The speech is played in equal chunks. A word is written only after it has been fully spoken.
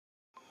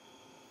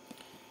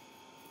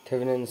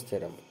Thevenin's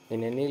theorem. In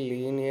any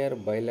linear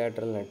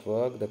bilateral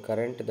network, the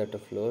current that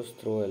flows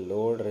through a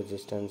load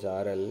resistance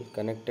RL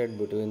connected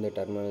between the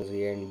terminals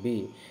A and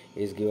B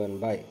is given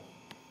by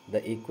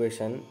the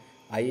equation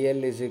IL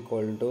is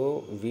equal to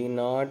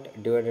V0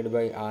 divided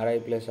by Ri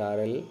plus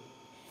RL,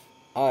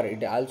 or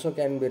it also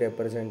can be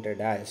represented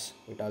as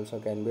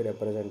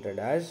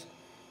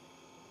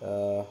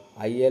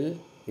IL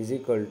is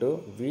equal to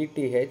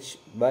VTH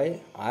by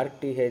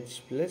RTH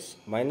plus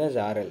minus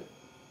RL.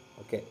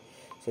 Okay,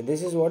 so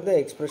this is what the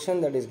expression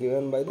that is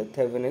given by the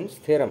Thevenin's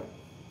theorem.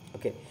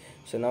 Okay,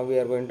 so now we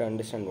are going to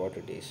understand what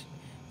it is.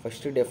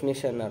 First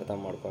definition artha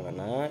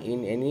madkolana. In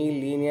any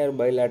linear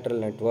bilateral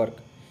network,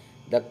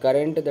 the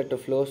current that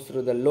flows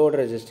through the load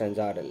resistance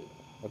RL.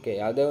 Okay,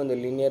 ಯಾವುದೇ ಒಂದು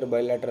linear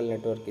bilateral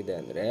network ಇದೆ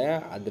ಅಂದರೆ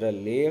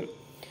ಅದರಲ್ಲಿ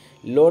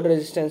load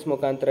resistance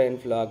ಮುಖಾಂತರ ಏನು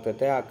flow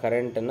ಆಗ್ತದೆ, ಆ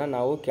ಕರೆಂಟನ್ನು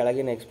ನಾವು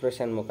ಕೆಳಗಿನ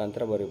ಎಕ್ಸ್ಪ್ರೆಷನ್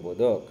ಮುಖಾಂತರ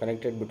ಬರೀಬೋದು.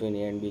 Connected between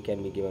A and B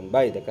can be given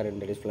by the current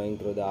that is flowing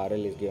through the R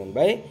L is given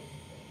by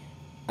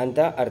ಅಂತ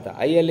ಅರ್ಥ.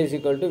 I L is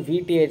equal to V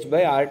T H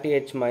by R T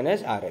H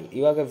minus R L.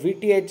 ಇವಾಗ V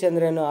T H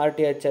ಅಂದ್ರೇನು, R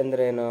T H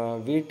ಅಂದ್ರೇನು?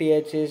 V T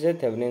H is A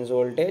Thevenin's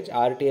voltage,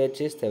 R T H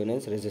is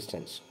Thevenin's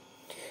resistance.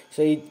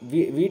 So ಈ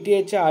V T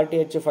H R T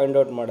H find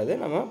out ಮಾಡೋದೇ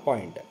ನಮ್ಮ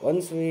point.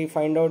 Once we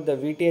find out the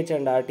V T H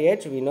and R T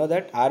H, we know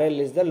that are L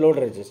is the load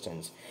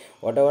resistance.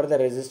 What ever the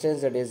resistance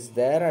that is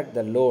there at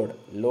the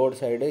load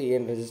side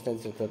ಏನು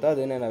resistance ಇರ್ತದೋ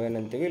ಅದನ್ನೇ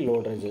ನಾವೇನಂತೀವಿ,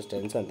 load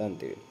resistance ಅಂತ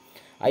ಅಂತೀವಿ.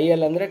 I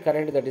L ಅಂದರೆ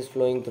current that is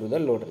flowing through the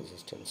load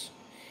resistance.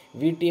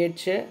 V T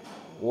H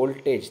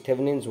voltage,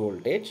 Thevenin's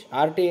voltage,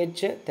 R T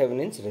H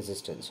Thevenin's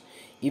resistance.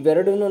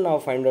 ಇವೆರಡೂ ನಾವು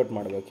find out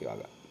ಮಾಡಬೇಕು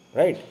ಇವಾಗ,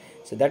 right?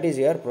 So that is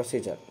your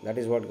procedure. That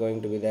is what going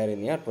to be there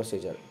in your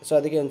procedure. So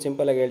ಅದಕ್ಕೆ ಒಂದು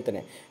ಸಿಂಪಲಾಗಿ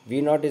ಹೇಳ್ತೇನೆ. V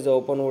not is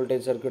open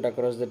voltage circuit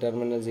across the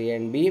terminals A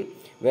and B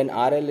when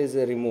are L is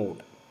removed.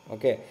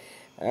 Okay,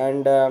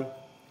 and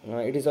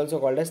it is also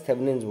called as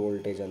Thevenin's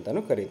voltage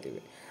ಅಂತಲೂ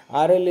ಕರಿತೀವಿ.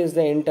 R L is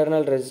the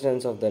internal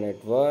resistance of the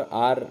network.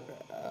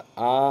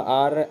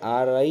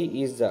 R I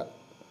is the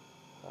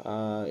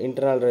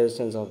internal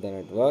resistance of the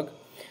network.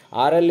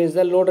 RL is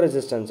the load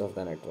resistance of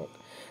the network.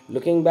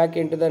 Looking back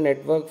into the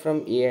network from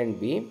A and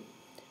B,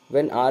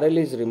 when RL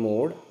is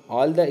removed,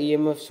 all the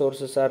EMF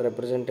sources are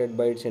represented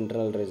by its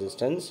internal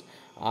resistance,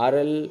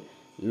 RL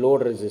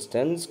load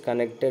resistance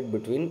connected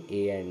between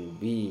A and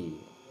B.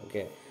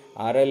 Okay,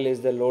 RL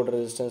is the load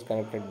resistance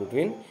connected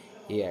between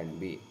A and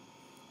B.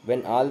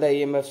 When all the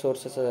EMF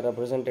sources are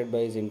represented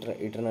by its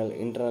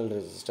internal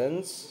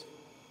resistance,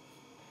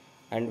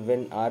 and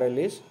when RL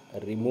is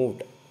removed,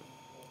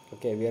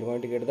 okay, we are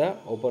going to get the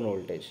open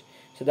voltage.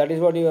 So that is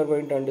what you are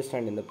going to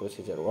understand in the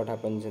procedure, what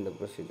happens in the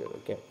procedure.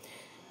 Okay,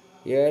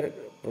 here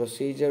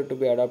procedure to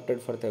be adopted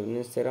for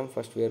Thevenin's theorem.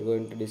 First we are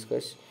going to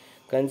discuss,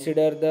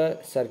 consider the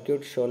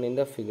circuit shown in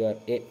the figure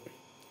A.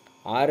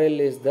 RL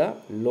is the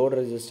load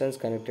resistance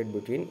connected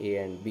between A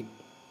and B.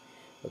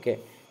 Okay,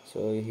 so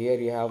here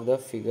you have the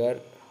figure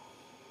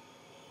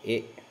A.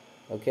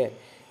 Okay,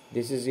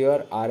 this is your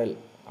RL.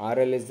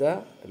 RL is the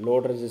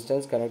load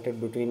resistance connected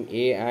between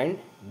A and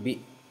B.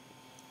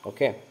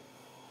 Okay,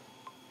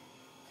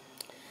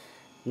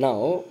 now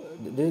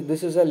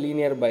this is a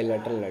linear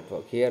bilateral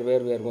network. Here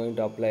where we are going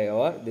to apply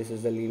our, this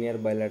is the linear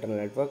bilateral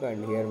network,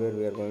 and here where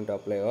we are going to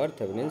apply our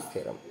Thevenin's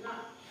theorem.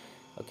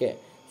 Okay,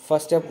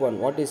 first step 1,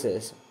 what it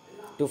says,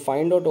 to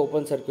find out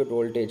open circuit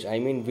voltage, I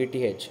mean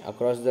VTH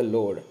across the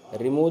load,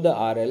 remove the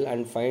RL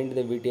and find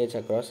the VTH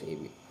across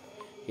AB.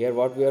 Here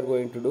what we are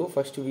going to do,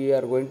 first we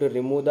are going to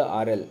remove the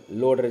RL,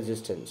 load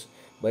resistance.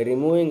 By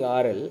removing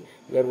RL,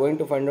 we are going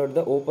to find out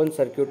the open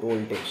circuit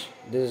voltage.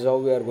 This is how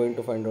we are going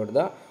to find out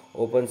the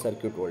open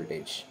circuit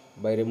voltage,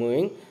 by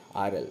removing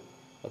RL.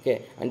 Okay,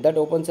 and that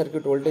open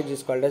circuit voltage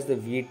is called as the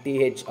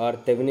VTH or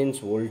Thevenin's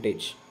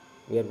voltage.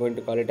 We are going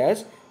to call it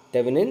as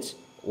Thevenin's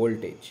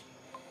voltage.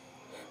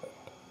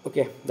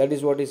 Okay, that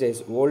is what it says.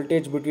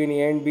 Voltage between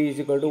A and B is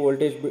equal to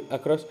voltage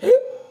across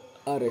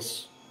RS.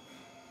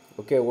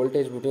 Okay,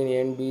 voltage between A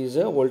and B is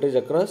a voltage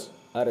across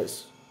RS.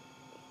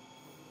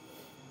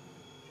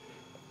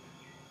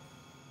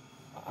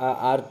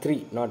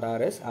 R3, not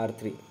RS,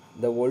 R3.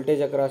 The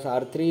voltage across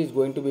R3 is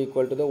going to be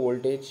equal to the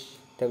voltage,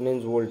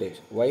 Thevenin's voltage.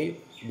 Why?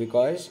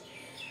 Because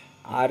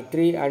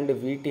R3 and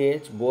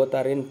VTH both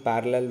are in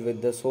parallel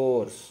with the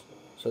source.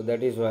 So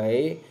that is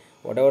why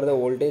whatever the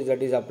voltage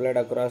that is applied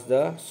across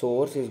the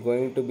source is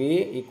going to be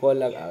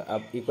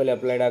equally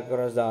applied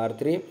across the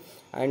R3,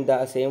 and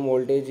the same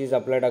voltage is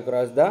applied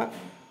across the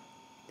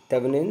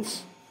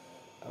Thevenin's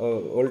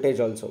voltage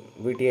also.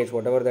 VTH,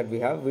 whatever that we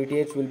have,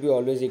 VTH will be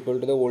always equal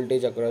to the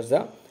voltage across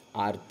the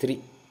R3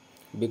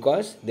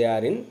 because they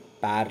are in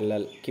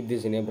parallel. Keep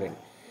this in your brain.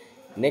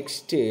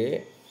 Next,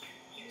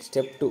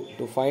 step 2,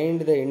 to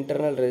find the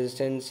internal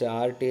resistance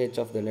RTH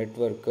of the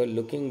network,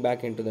 looking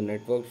back into the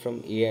network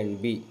from A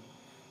and B.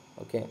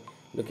 Okay,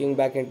 looking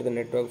back into the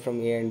network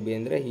from A and B,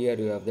 and here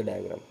you have the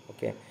diagram.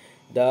 Okay,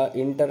 the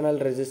internal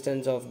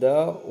resistance of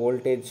the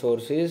voltage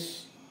source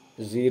is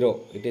 0.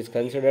 It is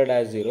considered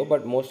as 0,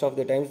 but most of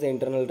the times the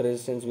internal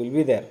resistance will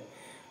be there.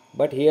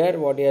 But here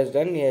what he has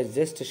done, he has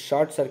just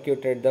short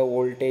circuited the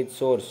voltage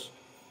source.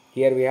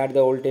 Here we had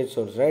the voltage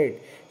source, right?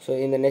 So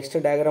in the next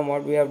diagram,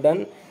 what we have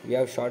done, we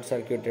have short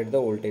circuited the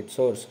voltage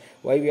source.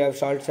 Why we have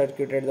short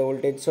circuited the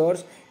voltage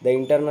source? The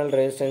internal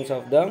resistance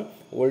of the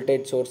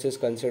voltage source is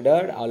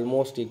considered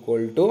almost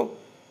equal to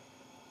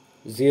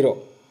 0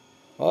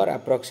 or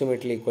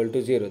approximately equal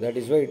to 0. That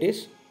is why it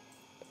is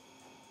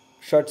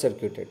short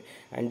circuited.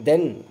 And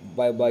then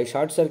by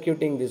short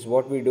circuiting this,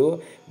 what we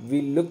do,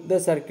 we look the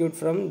circuit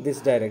from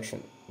this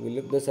direction. We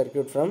look the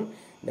circuit from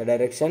the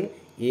direction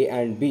A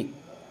and B.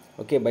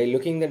 Okay, by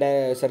looking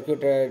the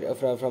circuit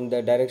from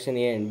the direction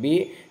A and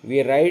B,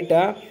 we write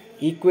a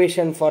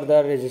equation for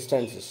the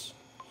resistances.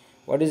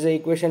 What is the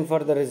equation for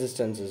the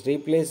resistances?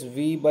 Replace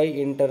V by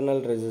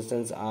internal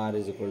resistance R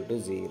is equal to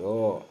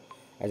 0,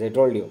 as I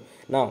told you.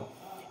 Now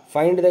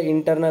find the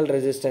internal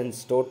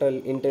resistance,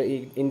 total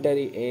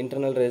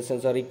internal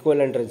resistance or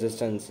equivalent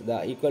resistance.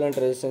 The equivalent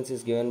resistance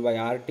is given by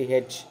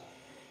RTH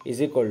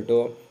is equal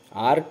to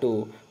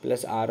R2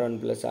 plus R1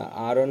 plus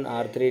R1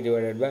 R3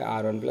 divided by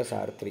R1 plus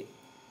R3.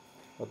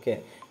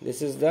 Okay,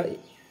 this is the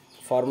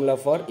formula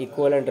for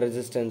equivalent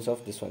resistance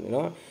of this one.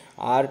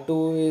 R2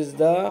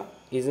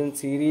 is in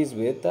series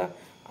with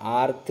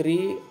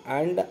R3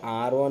 and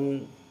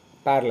R1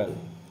 parallel.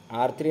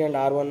 R3 and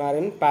R1 are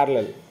in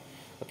parallel.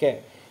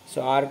 Okay,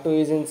 so R2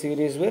 is in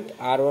series with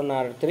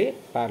R1 R3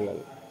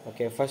 parallel.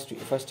 Okay,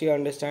 first you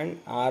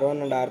understand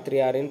R1 and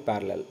R3 are in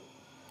parallel.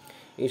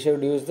 You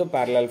should use the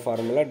parallel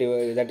formula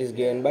that is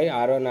given by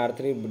R1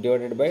 R3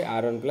 divided by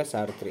R1 plus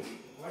R3.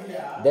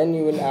 Then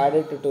you will add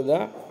it to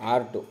the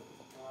R2,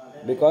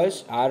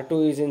 because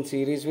R2 is in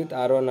series with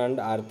R1 and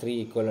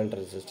R3 equivalent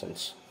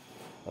resistance.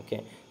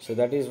 Okay, so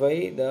that is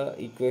why the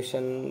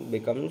equation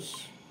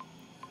becomes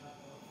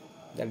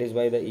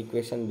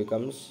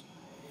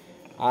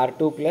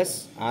R2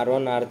 plus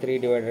R1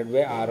 R3 divided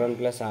by R1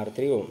 plus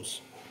R3 ohms.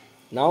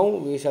 Now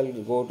we shall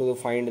go to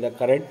find the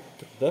current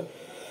through the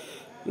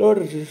load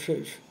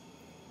resistance.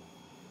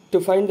 To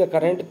find the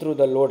current through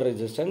the load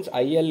resistance,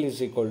 IL is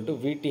equal to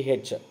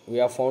VTH. We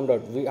have found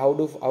out. How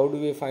do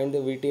we find the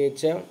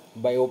VTH?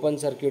 By open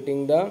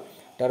circuiting the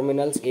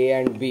terminals A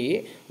and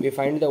B, we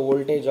find the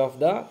voltage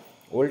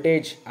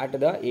at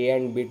the A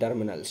and B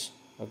terminals.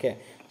 Okay,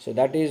 so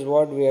that is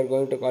what we are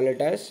going to call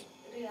it as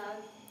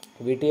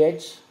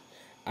VTH,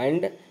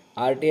 and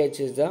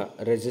RTH is the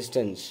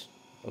resistance.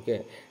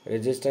 Okay,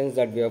 resistance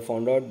that we have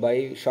found out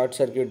by short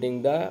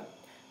circuiting the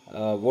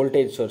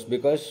voltage source,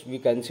 because we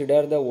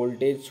consider the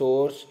voltage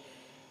source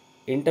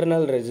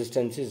internal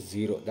resistance is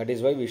 0. That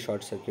is why we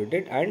short circuit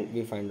it and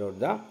we find out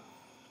the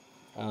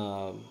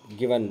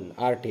given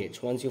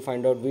RTH. Once you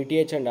find out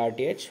VTH and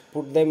RTH,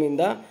 put them in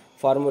the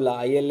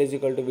formula IL is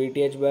equal to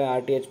VTH by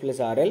RTH plus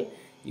RL.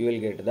 You will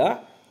get the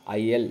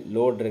IL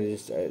load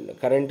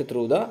current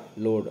through the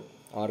load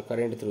or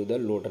current through the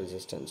load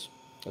resistance.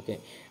 Okay,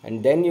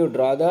 and then you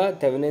draw the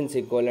Thevenin's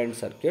equivalent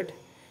circuit.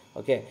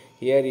 Okay,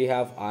 here you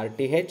have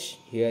RTH,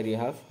 here you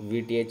have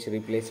VTH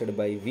replaced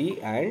by V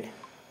and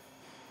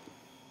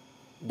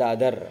the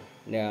other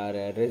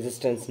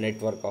resistance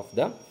network of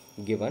the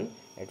given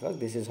network.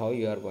 This is how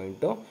you are going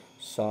to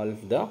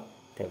solve the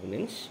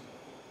Thevenin's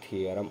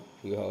theorem.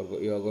 You are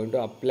going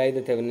to apply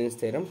the Thevenin's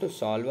theorem to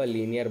solve a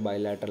linear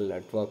bilateral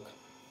network.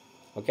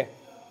 Okay.